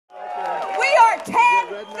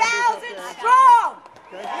strong.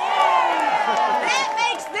 That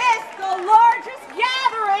makes this the largest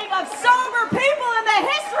gathering of sober people in the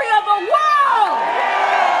history of the world.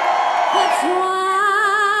 The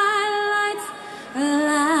twilight's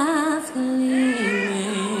last gleaming.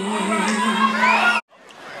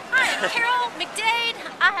 Hi, I'm Carol McDaid.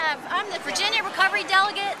 I'm the Virginia Recovery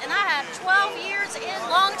Delegate, and I have 12 years in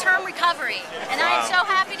long-term recovery. And I am so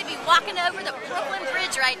happy to be walking over the Brooklyn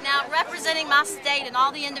Bridge right now, representing my state and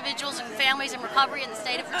all the individuals and families in recovery in the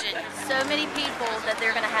state of Virginia. So many people that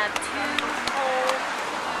they're going to have 2 whole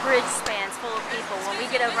bridge spans full of people. When we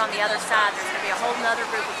get over on the other side, there's going to be a whole other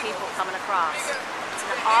group of people coming across. It's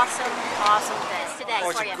an awesome, awesome day today.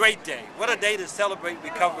 Oh, it's a great day. What a day to celebrate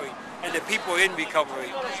recovery and the people in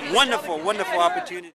recovery. Wonderful, wonderful opportunity.